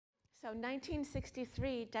So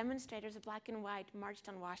 1963, demonstrators, black and white, marched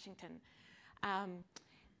on Washington. I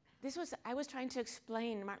was trying to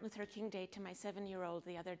explain Martin Luther King Day to my 7-year-old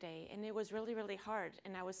the other day, and it was really, really hard.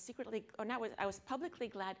 And I was I was publicly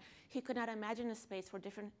glad he could not imagine a space where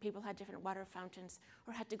different people had different water fountains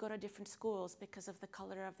or had to go to different schools because of the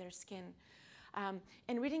color of their skin.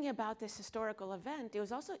 And reading about this historical event, it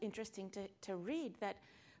was also interesting to read that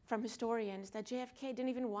from historians that JFK didn't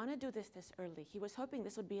even want to do this early. He was hoping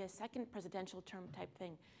this would be a second presidential term type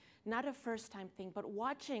thing, not a first-time thing, but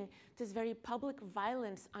watching this very public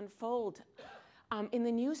violence unfold in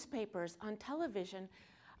the newspapers, on television,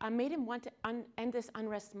 made him want to end this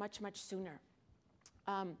unrest much, much sooner.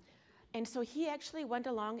 And so he actually went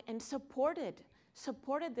along and supported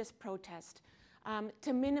this protest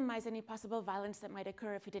to minimize any possible violence that might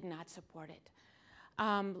occur if he did not support it.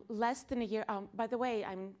 Less than a year, by the way,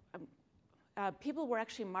 people were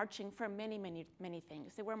actually marching for many, many, many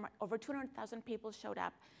things. There were over 200,000 people showed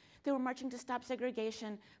up. They were marching to stop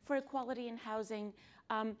segregation, for equality in housing,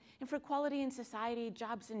 and for equality in society,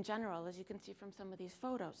 jobs in general, as you can see from some of these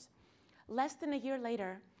photos. Less than a year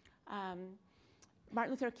later,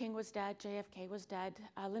 Martin Luther King was dead, JFK was dead.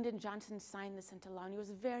 Lyndon Johnson signed this into law, and he was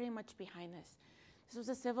very much behind this. This was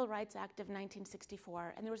the Civil Rights Act of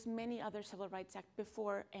 1964, and there was many other Civil Rights Acts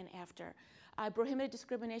before and after. Prohibited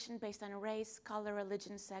discrimination based on race, color,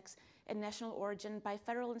 religion, sex, and national origin by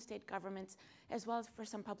federal and state governments, as well as for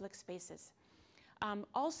some public spaces.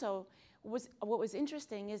 Also, what was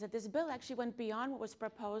interesting is that this bill actually went beyond what was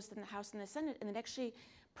proposed in the House and the Senate, and it actually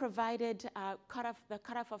provided the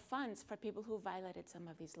cutoff of funds for people who violated some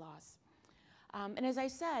of these laws. And as I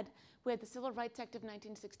said, we had the Civil Rights Act of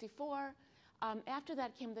 1964. After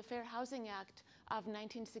that came the Fair Housing Act of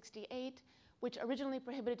 1968, which originally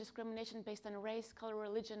prohibited discrimination based on race, color,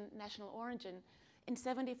 religion, national origin. In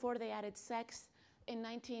 74, they added sex. In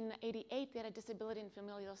 1988, they added disability and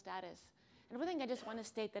familial status. And one thing I just want to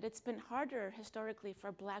state that it's been harder historically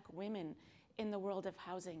for black women in the world of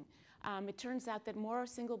housing. It turns out that more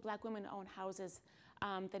single black women own houses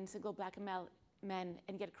than single black men,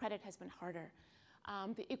 and get credit has been harder.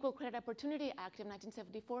 The Equal Credit Opportunity Act of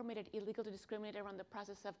 1974 made it illegal to discriminate around the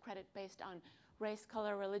process of credit based on race,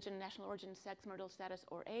 color, religion, national origin, sex, marital status,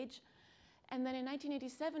 or age. And then in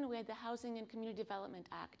 1987, we had the Housing and Community Development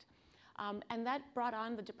Act. And that brought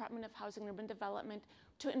on the Department of Housing and Urban Development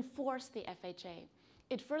to enforce the FHA.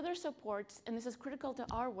 It further supports, and this is critical to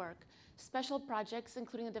our work, special projects,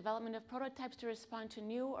 including the development of prototypes to respond to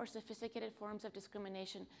new or sophisticated forms of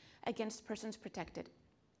discrimination against persons protected.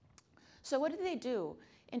 So what did they do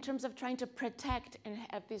in terms of trying to protect and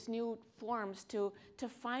have these new forms to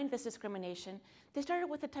find this discrimination? They started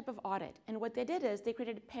with a type of audit. And what they did is they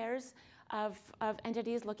created pairs of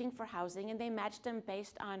entities looking for housing, and they matched them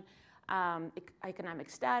based on economic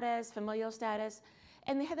status, familial status,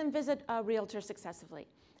 and they had them visit realtors successively.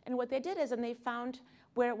 And what they did is, and they found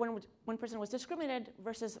where one person was discriminated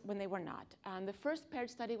versus when they were not. The first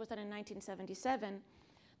paired study was done in 1977.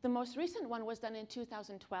 The most recent one was done in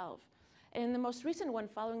 2012. And in the most recent one,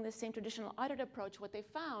 following the same traditional audit approach, what they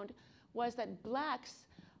found was that blacks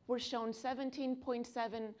were shown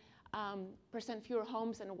 17.7% fewer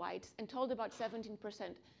homes than whites, and told about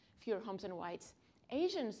 17% fewer homes than whites.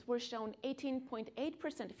 Asians were shown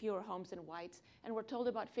 18.8% fewer homes than whites, and were told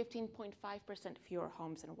about 15.5% fewer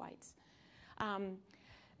homes than whites.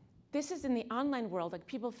 This is in the online world, like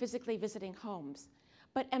people physically visiting homes.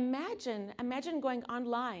 But imagine going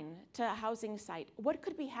online to a housing site. What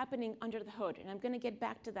could be happening under the hood? And I'm going to get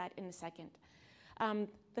back to that in a second.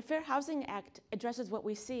 The Fair Housing Act addresses what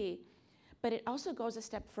we see, but it also goes a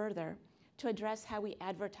step further to address how we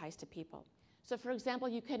advertise to people. So for example,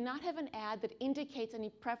 you cannot have an ad that indicates any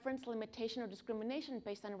preference, limitation, or discrimination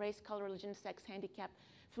based on race, color, religion, sex, handicap,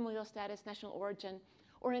 familial status, national origin,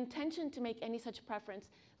 or intention to make any such preference,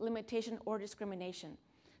 limitation, or discrimination.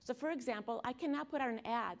 So for example, I cannot put out an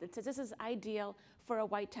ad that says this is ideal for a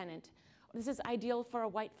white tenant. This is ideal for a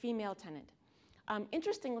white female tenant.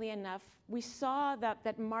 Interestingly enough, we saw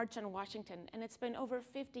that march on Washington, and it's been over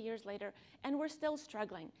 50 years later, and we're still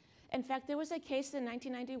struggling. In fact, there was a case in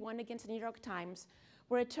 1991 against the New York Times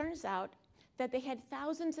where it turns out that they had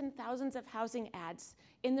thousands and thousands of housing ads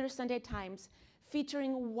in their Sunday Times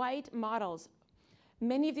featuring white models.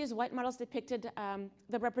 Many of these white models depicted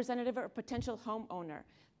the representative or potential homeowner.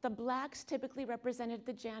 The blacks typically represented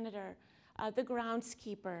the janitor, the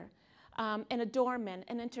groundskeeper, and a doorman,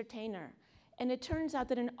 an entertainer. And it turns out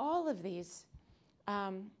that in all of these,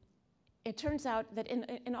 it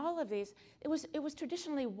was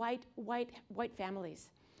traditionally white families.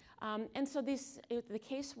 And so the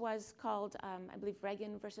case was called, I believe,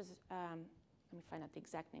 Reagan versus let me find out the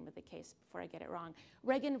exact name of the case before I get it wrong.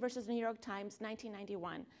 Reagan versus New York Times,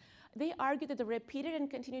 1991. They argued that the repeated and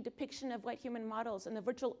continued depiction of white human models and the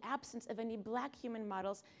virtual absence of any black human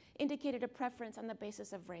models indicated a preference on the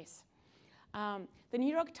basis of race. The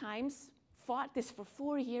New York Times fought this for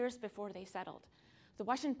 4 years before they settled. The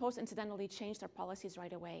Washington Post incidentally changed their policies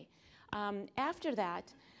right away. After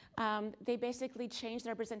that, they basically changed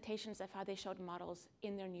their representations of how they showed models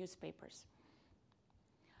in their newspapers.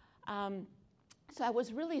 So I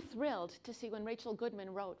was really thrilled to see when Rachel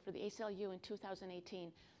Goodman wrote for the ACLU in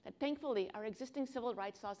 2018 that thankfully our existing civil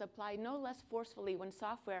rights laws apply no less forcefully when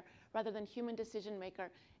software rather than human decision maker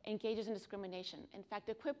engages in discrimination. In fact,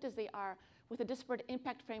 equipped as they are with the disparate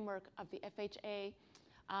impact framework of the FHA,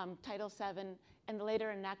 Title VII, and the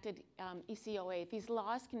later enacted ECOA, these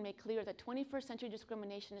laws can make clear that 21st century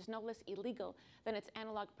discrimination is no less illegal than its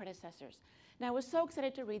analog predecessors. Now, I was so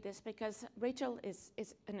excited to read this because Rachel is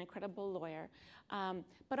an incredible lawyer,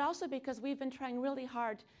 but also because we've been trying really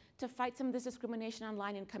hard to fight some of this discrimination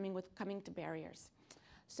online and coming to barriers.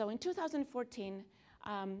 So in 2014,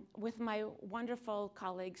 with my wonderful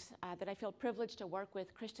colleagues that I feel privileged to work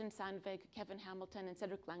with, Christian Sandvig, Kevin Hamilton, and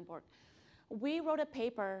Cedric Langborg, we wrote a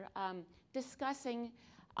paper discussing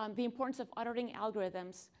the importance of auditing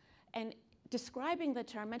algorithms and describing the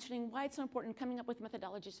term, mentioning why it's so important, coming up with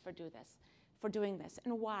methodologies for doing this,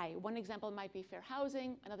 and why. One example might be fair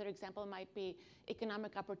housing. Another example might be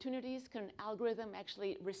economic opportunities. Can an algorithm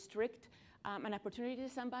actually restrict an opportunity to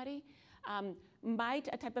somebody? Might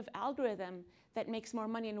a type of algorithm that makes more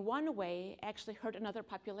money in one way actually hurt another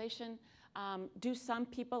population? Do some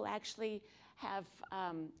people actually have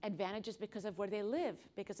advantages because of where they live,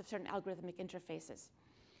 because of certain algorithmic interfaces?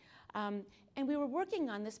 And we were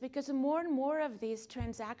working on this because more and more of these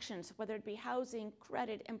transactions, whether it be housing,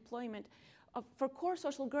 credit, employment, for core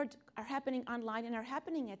social goods are happening online and are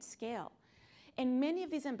happening at scale. And many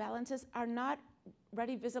of these imbalances are not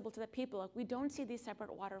readily visible to the people. We don't see these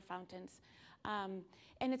separate water fountains.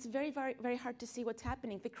 And it's very, very, very hard to see what's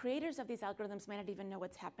happening. The creators of these algorithms might not even know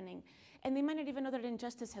what's happening. And they might not even know that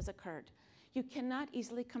injustice has occurred. You cannot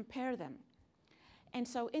easily compare them. And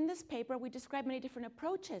so in this paper, we describe many different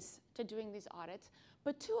approaches to doing these audits,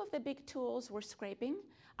 but two of the big tools were scraping,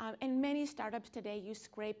 and many startups today use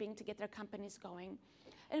scraping to get their companies going.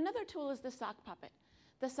 And another tool is the sock puppet.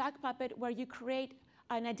 The sock puppet, where you create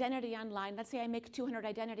an identity online. Let's say I make 200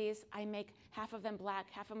 identities. I make half of them black,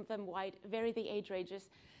 half of them white, vary the age ranges,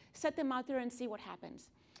 set them out there and see what happens.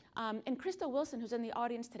 And Crystal Wilson, who's in the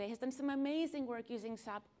audience today, has done some amazing work using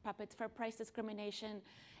sock puppets for price discrimination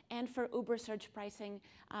and for Uber surge pricing.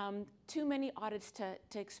 Too many audits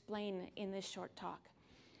to explain in this short talk.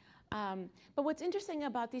 But what's interesting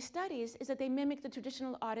about these studies is that they mimic the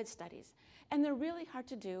traditional audit studies. And they're really hard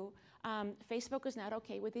to do. Facebook is not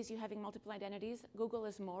okay with these, you having multiple identities. Google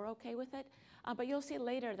is more okay with it. But you'll see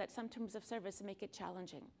later that some terms of service make it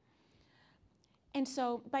challenging. And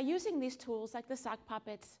so by using these tools like the sock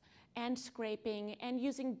puppets and scraping and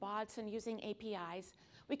using bots and using APIs,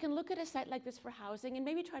 we can look at a site like this for housing and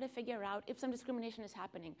maybe try to figure out if some discrimination is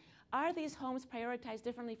happening. Are these homes prioritized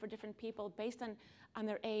differently for different people based on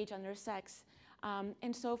their age, on their sex,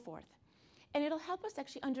 and so forth? And it'll help us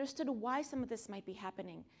actually understand why some of this might be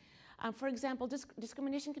happening. For example,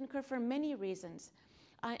 discrimination can occur for many reasons.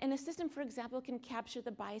 And a system, for example, can capture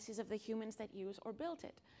the biases of the humans that use or build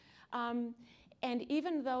it. And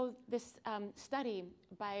even though this study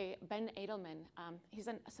by Ben Edelman, he's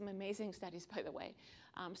done some amazing studies, by the way.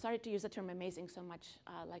 Sorry to use the term amazing so much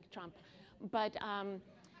like Trump. But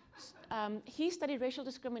he studied racial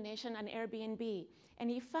discrimination on Airbnb. And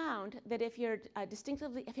he found that if you had a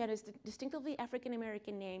distinctively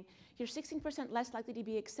African-American name, you're 16% less likely to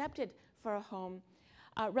be accepted for a home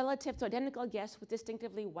relative to identical guests with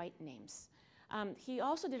distinctively white names. He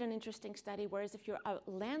also did an interesting study, whereas if you're a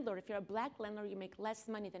landlord, if you're a black landlord, you make less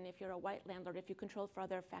money than if you're a white landlord if you control for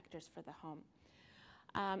other factors for the home.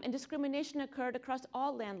 And discrimination occurred across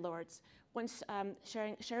all landlords when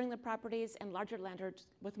sharing the properties and larger landlords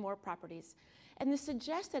with more properties. And this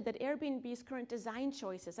suggested that Airbnb's current design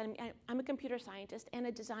choices, I'm a computer scientist and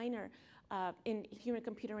a designer in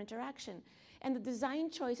human-computer interaction, and the design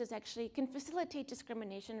choices actually can facilitate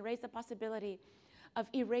discrimination and raise the possibility of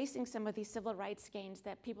erasing some of these civil rights gains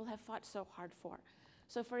that people have fought so hard for.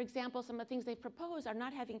 So for example, some of the things they propose are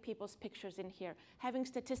not having people's pictures in here, having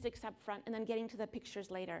statistics up front and then getting to the pictures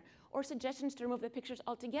later, or suggestions to remove the pictures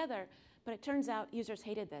altogether. But it turns out users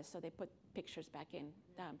hated this, so they put pictures back in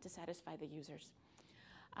to satisfy the users.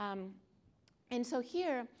 And so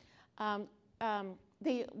here,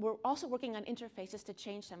 they were also working on interfaces to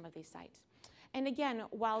change some of these sites. And again,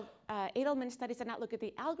 while Edelman's studies did not look at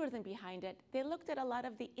the algorithm behind it, they looked at a lot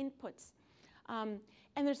of the inputs. And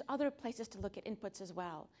there's other places to look at inputs as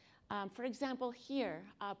well. For example, here,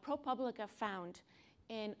 ProPublica found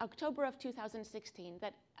in October of 2016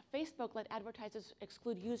 that Facebook let advertisers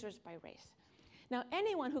exclude users by race. Now,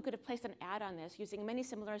 anyone who could have placed an ad on this using many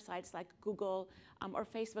similar sites like Google or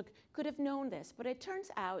Facebook could have known this, but it turns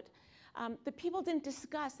out the people didn't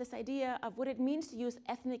discuss this idea of what it means to use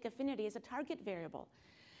ethnic affinity as a target variable.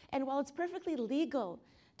 And while it's perfectly legal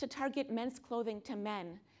to target men's clothing to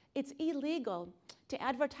men, it's illegal to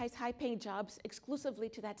advertise high-paying jobs exclusively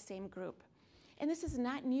to that same group. And this is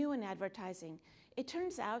not new in advertising. It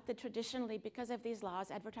turns out that traditionally, because of these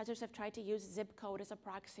laws, advertisers have tried to use zip code as a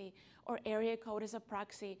proxy or area code as a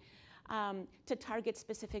proxy to target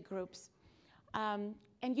specific groups. And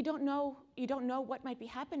you don't know what might be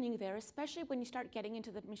happening there, especially when you start getting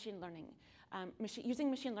into the machine learning, using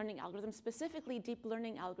machine learning algorithms, specifically deep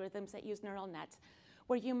learning algorithms that use neural nets,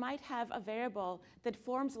 where you might have a variable that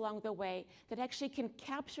forms along the way that actually can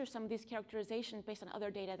capture some of these characterizations based on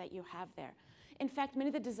other data that you have there. In fact, many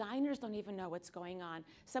of the designers don't even know what's going on.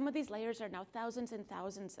 Some of these layers are now thousands and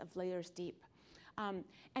thousands of layers deep. And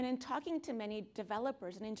in talking to many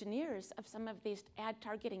developers and engineers of some of these ad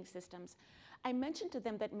targeting systems, I mentioned to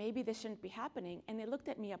them that maybe this shouldn't be happening, and they looked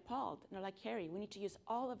at me appalled. And they're like, Karrie, we need to use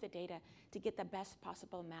all of the data to get the best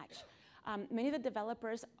possible match. Many of the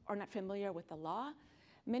developers are not familiar with the law.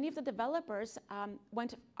 Many of the developers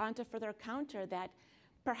went on to further counter that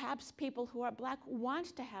perhaps people who are Black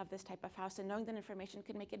want to have this type of house, and knowing that information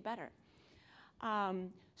can make it better.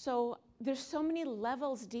 So there's so many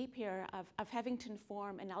levels deep here of having to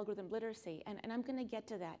inform an algorithm literacy, and I'm going to get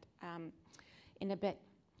to that in a bit.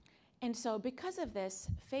 And so because of this,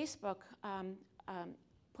 Facebook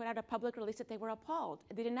put out a public release that they were appalled.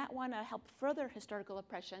 They did not want to help further historical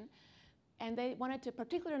oppression, and they wanted to,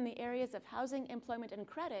 particularly in the areas of housing, employment, and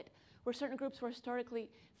credit, where certain groups were historically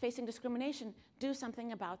facing discrimination, do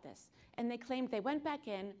something about this. And they claimed they went back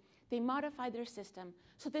in, they modified their system,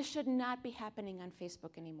 so this should not be happening on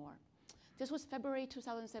Facebook anymore. This was February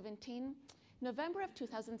 2017. November of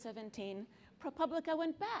 2017, ProPublica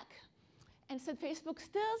went back and said Facebook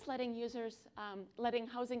still is letting users, letting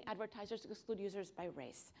housing advertisers exclude users by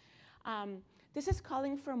race. This is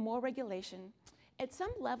calling for more regulation. At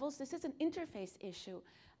some levels, this is an interface issue.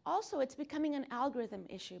 Also, it's becoming an algorithm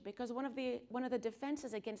issue, because one of the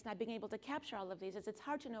defenses against not being able to capture all of these is it's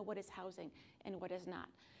hard to know what is housing and what is not.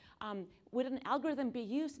 Would an algorithm be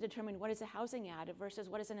used to determine what is a housing ad versus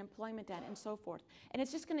what is an employment ad and so forth? And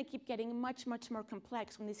it's just going to keep getting much, much more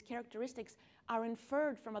complex when these characteristics are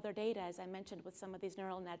inferred from other data, as I mentioned with some of these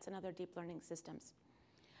neural nets and other deep learning systems.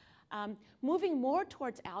 Moving more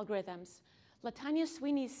towards algorithms, LaTanya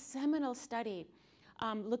Sweeney's seminal study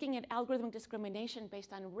looking at algorithmic discrimination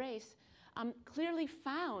based on race clearly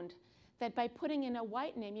found that by putting in a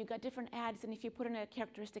white name, you got different ads than if you put in a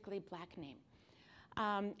characteristically Black name.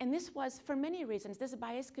 And this was, for many reasons, this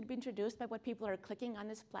bias could be introduced by what people are clicking on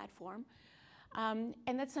this platform. And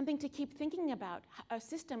that's something to keep thinking about. A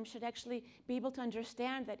system should actually be able to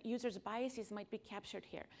understand that users' biases might be captured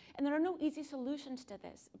here. And there are no easy solutions to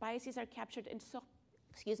this. Biases are captured in so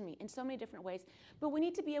many different ways, but we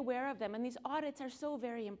need to be aware of them, and these audits are so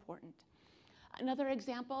very important. Another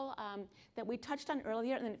example that we touched on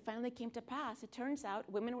earlier, and then it finally came to pass, it turns out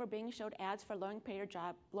women were being showed ads for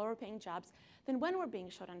lower paying jobs than men were being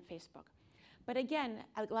showed on Facebook. But again,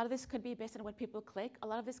 a lot of this could be based on what people click. A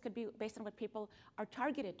lot of this could be based on what people are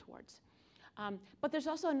targeted towards. But there's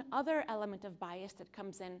also another element of bias that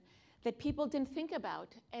comes in that people didn't think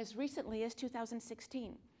about as recently as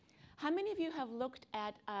 2016. How many of you have looked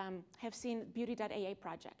at, have seen Beauty.aa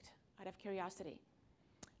project out of curiosity?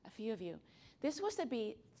 A few of you. This was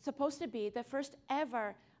supposed to be the first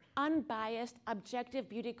ever unbiased, objective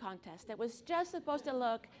beauty contest that was just supposed to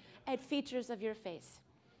look at features of your face.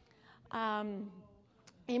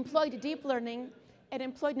 It employed deep learning. It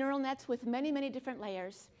employed neural nets with many, many different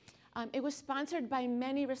layers. It was sponsored by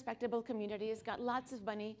many respectable communities, got lots of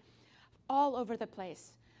money all over the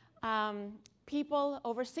place.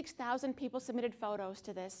 Over 6,000 people submitted photos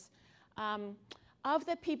to this. Of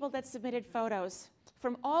the people that submitted photos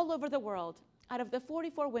from all over the world, out of the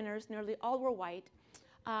 44 winners, nearly all were white.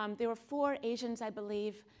 There were 4 Asians, I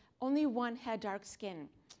believe. Only 1 had dark skin.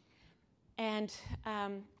 And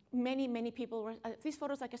many, many people were, these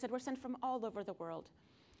photos, like I said, were sent from all over the world.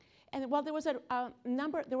 And while there was there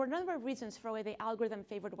were a number of reasons for why the algorithm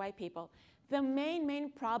favored white people, the main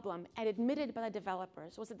problem, and admitted by the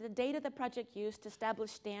developers, was that the data the project used to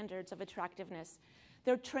establish standards of attractiveness,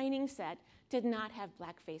 their training set, did not have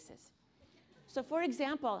Black faces. So for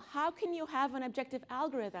example, how can you have an objective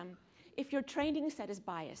algorithm if your training set is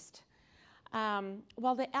biased?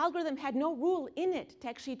 While the algorithm had no rule in it to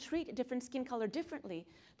actually treat a different skin color differently,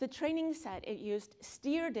 the training set it used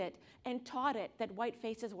steered it and taught it that white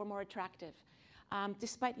faces were more attractive,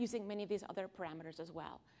 despite using many of these other parameters as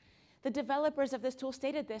well. The developers of this tool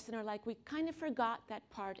stated this and are like, we kind of forgot that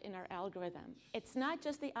part in our algorithm. It's not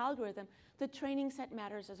just the algorithm, the training set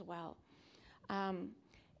matters as well.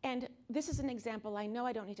 And this is an example I know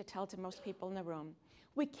I don't need to tell to most people in the room.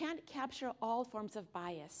 We can't capture all forms of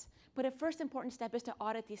bias, but a first important step is to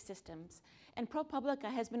audit these systems. And ProPublica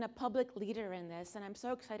has been a public leader in this, and I'm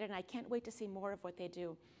so excited, and I can't wait to see more of what they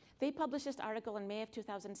do. They published this article in May of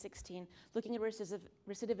 2016 looking at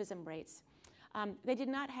recidivism rates. We do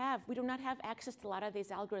not have access to a lot of these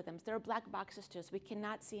algorithms. They're black boxes to us. We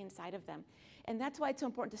cannot see inside of them. And that's why it's so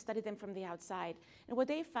important to study them from the outside. And what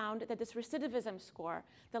they found that this recidivism score,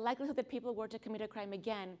 the likelihood that people were to commit a crime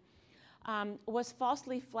again, was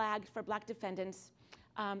falsely flagged for black defendants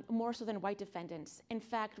more so than white defendants. In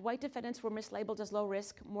fact, white defendants were mislabeled as low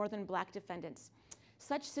risk more than black defendants.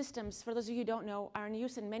 Such systems, for those of you who don't know, are in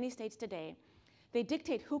use in many states today. They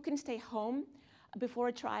dictate who can stay home before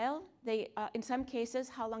a trial. They, in some cases,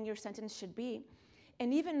 how long your sentence should be.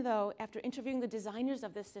 And even though, after interviewing the designers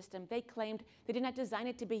of this system, they claimed they did not design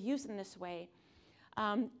it to be used in this way,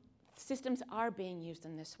 systems are being used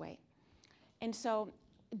in this way. And so,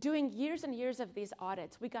 doing years and years of these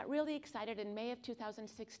audits, we got really excited in May of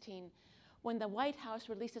 2016 when the White House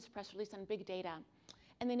released its press release on big data.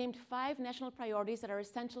 And they named 5 national priorities that are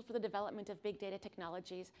essential for the development of big data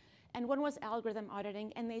technologies. And one was algorithm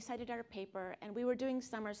auditing, and they cited our paper, and we were doing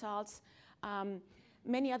somersaults.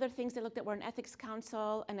 Many other things they looked at were an ethics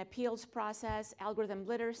council, an appeals process, algorithm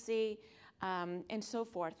literacy, and so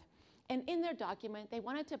forth. And in their document, they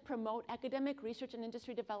wanted to promote academic research and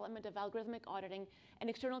industry development of algorithmic auditing and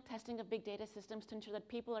external testing of big data systems to ensure that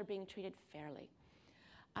people are being treated fairly.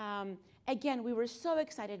 Again, we were so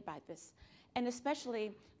excited by this, and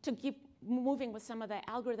especially to keep moving with some of the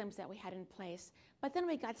algorithms that we had in place. But then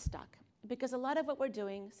we got stuck, because a lot of what we're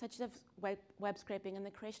doing, such as web scraping and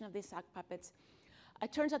the creation of these sock puppets,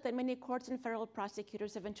 it turns out that many courts and federal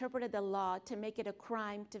prosecutors have interpreted the law to make it a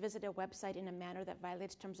crime to visit a website in a manner that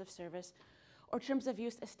violates terms of service or terms of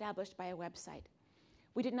use established by a website.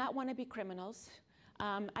 We did not want to be criminals.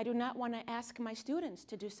 I do not want to ask my students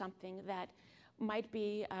to do something that might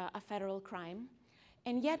be a federal crime.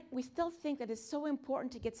 And yet, we still think that it's so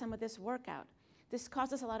important to get some of this work out. This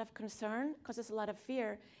causes a lot of concern, causes a lot of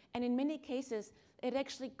fear, and in many cases, it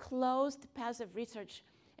actually closed paths of research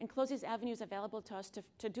and closes avenues available to us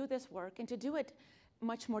to do this work and to do it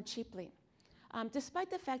much more cheaply. Despite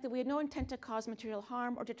the fact that we had no intent to cause material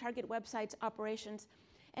harm or to target websites' operations,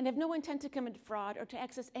 and have no intent to commit fraud or to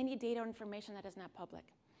access any data or information that is not public.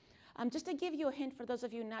 Just to give you a hint for those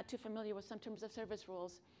of you not too familiar with some terms of service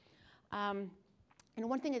rules, and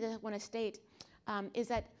one thing I want to state is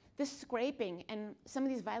that this scraping and some of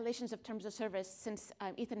these violations of terms of service, since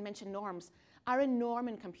Ethan mentioned norms, are a norm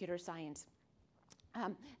in computer science.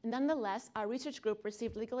 Nonetheless, our research group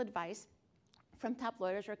received legal advice from top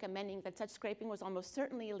lawyers recommending that such scraping was almost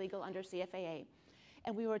certainly illegal under CFAA.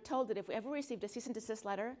 And we were told that if we ever received a cease and desist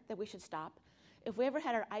letter, that we should stop. If we ever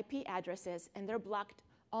had our IP addresses, and they're blocked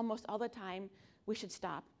almost all the time, we should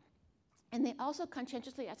stop. And they also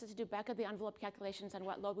conscientiously asked us to do back-of-the-envelope calculations on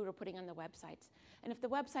what load we were putting on the websites. And if the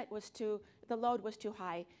the load was too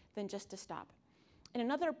high, then just to stop. In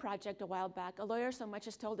another project a while back, a lawyer so much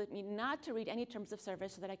as told me not to read any terms of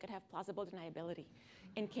service so that I could have plausible deniability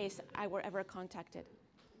in case I were ever contacted.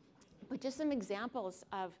 But just some examples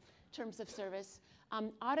of terms of service.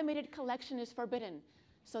 Automated collection is forbidden.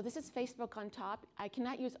 So this is Facebook on top. I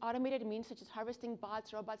cannot use automated means such as harvesting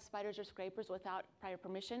bots, robots, spiders, or scrapers without prior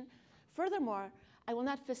permission. Furthermore, I will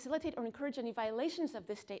not facilitate or encourage any violations of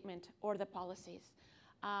this statement or the policies.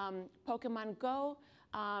 Pokemon Go,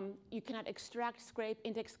 you cannot extract, scrape,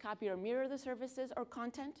 index, copy, or mirror the services or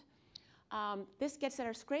content. This gets at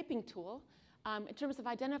our scraping tool. In terms of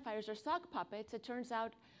identifiers or sock puppets, it turns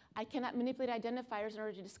out I cannot manipulate identifiers in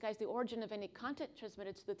order to disguise the origin of any content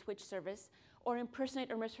transmitted to the Twitch service or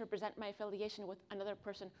impersonate or misrepresent my affiliation with another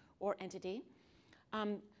person or entity.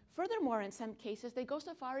 Furthermore, in some cases, they go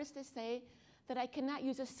so far as to say that I cannot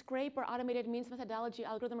use a scrape or automated means methodology,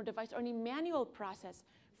 algorithm, or device, or any manual process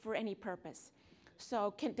for any purpose.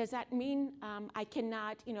 So does that mean I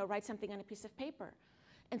cannot write something on a piece of paper?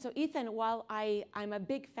 And so Ethan, while I'm a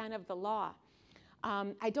big fan of the law,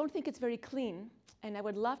 I don't think it's very clean, and I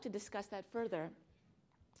would love to discuss that further.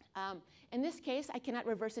 In this case, I cannot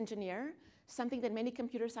reverse engineer. something that many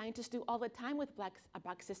computer scientists do all the time with black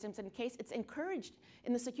box systems. In case it's encouraged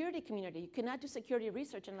in the security community. You cannot do security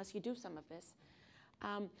research unless you do some of this.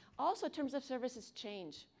 Also, terms of services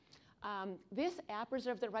change. This app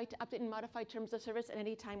reserved the right to update and modify terms of service at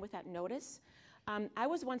any time without notice. I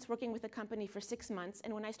was once working with a company for 6 months,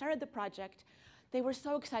 and when I started the project, they were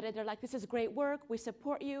so excited. They're like, this is great work. We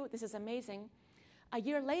support you. This is amazing. A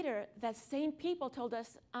year later, that same people told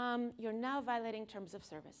us, you're now violating terms of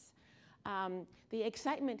service. The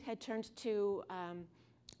excitement had turned to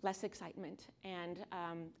less excitement and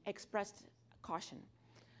expressed caution.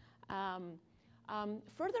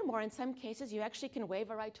 Furthermore, in some cases, you actually can waive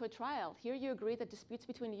a right to a trial. Here you agree that disputes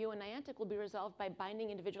between you and Niantic will be resolved by binding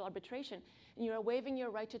individual arbitration, and you are waiving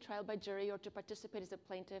your right to trial by jury or to participate as a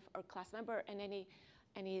plaintiff or class member in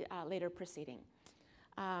any later proceeding.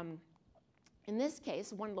 In this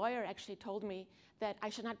case, one lawyer actually told me that I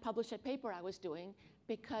should not publish a paper I was doing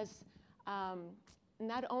because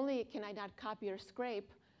not only can I not copy or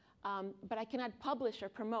scrape, but I cannot publish or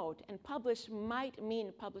promote, and publish might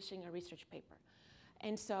mean publishing a research paper.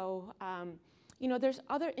 And so, you know, there's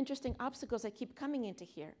other interesting obstacles that keep coming into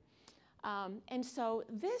here. And so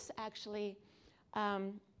this actually,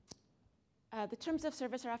 the terms of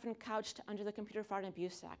service are often couched under the Computer Fraud and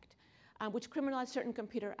Abuse Act, which criminalize certain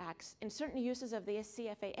computer acts. And certain uses of the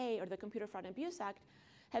CFAA, or the Computer Fraud and Abuse Act,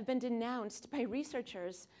 have been denounced by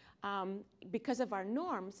researchers because of our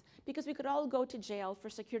norms, because we could all go to jail for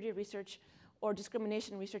security research or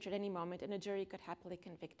discrimination research at any moment, and a jury could happily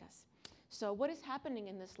convict us. So what is happening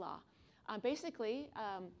in this law? Basically,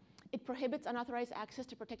 it prohibits unauthorized access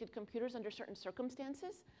to protected computers under certain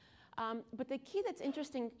circumstances. But the key that's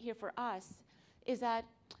interesting here for us is that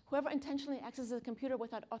whoever intentionally accesses a computer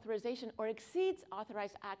without authorization or exceeds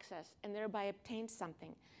authorized access and thereby obtains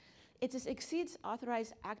something. It's this exceeds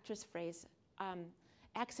authorized access phrase,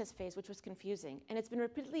 which was confusing. And it's been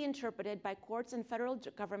repeatedly interpreted by courts and federal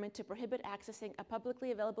government to prohibit accessing a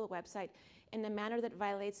publicly available website in a manner that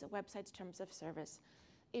violates a website's terms of service.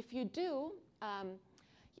 If you do,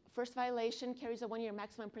 first violation carries a 1-year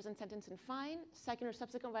maximum prison sentence and fine. Second or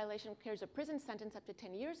subsequent violation carries a prison sentence up to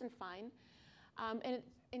 10 years and fine. And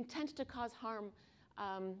intent to cause harm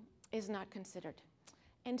is not considered.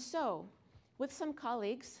 And so, with some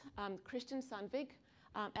colleagues, Christian Sandvig,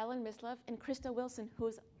 Ellen Mislov, and Krista Wilson,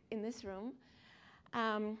 who's in this room,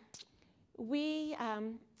 we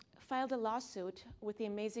filed a lawsuit with the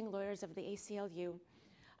amazing lawyers of the ACLU,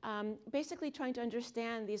 basically trying to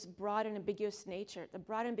understand these broad and ambiguous nature, the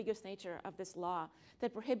broad and ambiguous nature of this law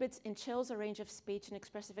that prohibits and chills a range of speech and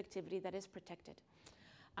expressive activity that is protected.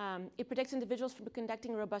 It protects individuals from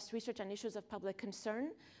conducting robust research on issues of public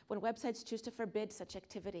concern when websites choose to forbid such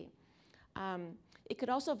activity. It could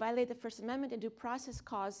also violate the First Amendment and due process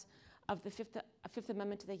clause of the Fifth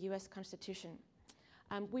Amendment to the US Constitution.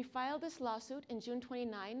 We filed this lawsuit in June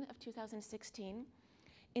 29 of 2016.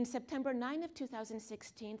 In September 9 of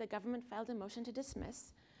 2016, the government filed a motion to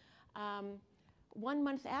dismiss. 1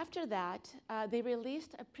 month after that, they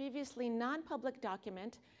released a previously non-public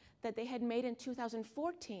document that they had made in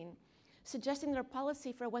 2014, suggesting their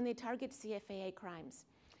policy for when they target CFAA crimes.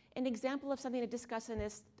 An example of something to discuss in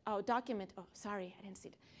this document, oh, sorry, I didn't see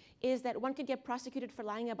it, is that one could get prosecuted for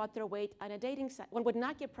lying about their weight on a dating site. One would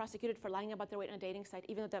not get prosecuted for lying about their weight on a dating site,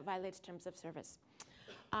 even though that violates terms of service.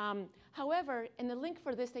 However, in the link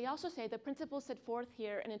for this, they also say the principles set forth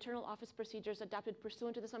here and internal office procedures adopted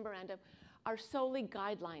pursuant to this memorandum are solely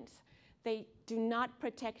guidelines. They do not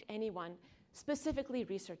protect anyone, specifically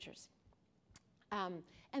researchers.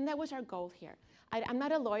 And that was our goal here. I'm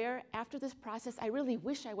not a lawyer. After this process, I really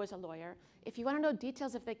wish I was a lawyer. If you want to know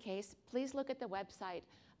details of the case, please look at the website.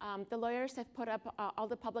 The lawyers have put up all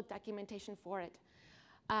the public documentation for it.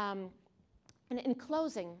 And in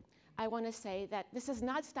closing, I want to say that this has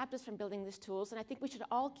not stopped us from building these tools, and I think we should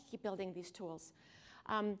all keep building these tools.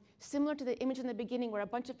 Similar to the image in the beginning where a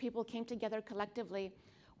bunch of people came together collectively,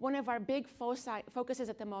 one of our big focuses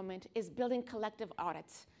at the moment is building collective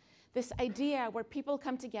audits. This idea where people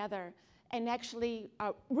come together and actually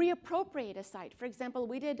reappropriate a site. For example,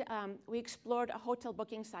 we explored a hotel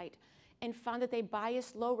booking site and found that they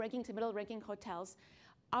biased low-ranking to middle-ranking hotels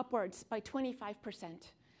upwards by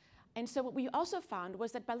 25%. And so what we also found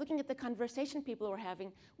was that by looking at the conversation people were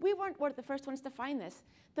having, we weren't the first ones to find this.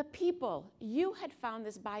 The people, you had found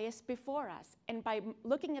this bias before us. And by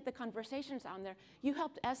looking at the conversations on there, you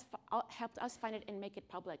helped us find it and make it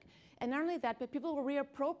public. And not only that, but people were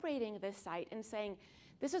reappropriating this site and saying,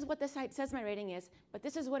 this is what the site says my rating is, but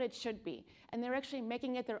this is what it should be. And they're actually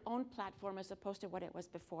making it their own platform as opposed to what it was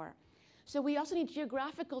before. So we also need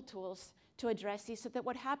geographical tools to address these so that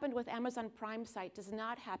what happened with Amazon Prime site does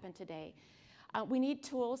not happen today. We need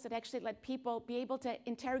tools that actually let people be able to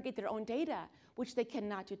interrogate their own data, which they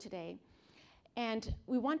cannot do today. And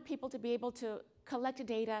we want people to be able to collect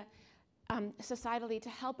data societally to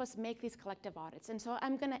help us make these collective audits. And so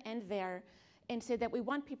I'm going to end there and say that we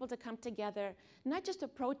want people to come together, not just to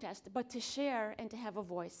protest, but to share and to have a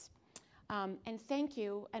voice. And thank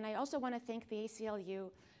you. And I also want to thank the ACLU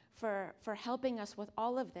for helping us with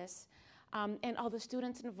all of this, and all the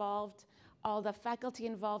students involved, all the faculty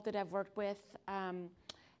involved that I've worked with,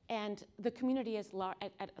 and the community at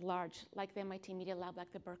large, like the MIT Media Lab,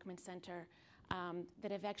 like the Berkman Center,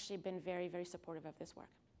 that have actually been very, very supportive of this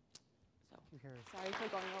work. So, sorry for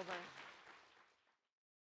going over.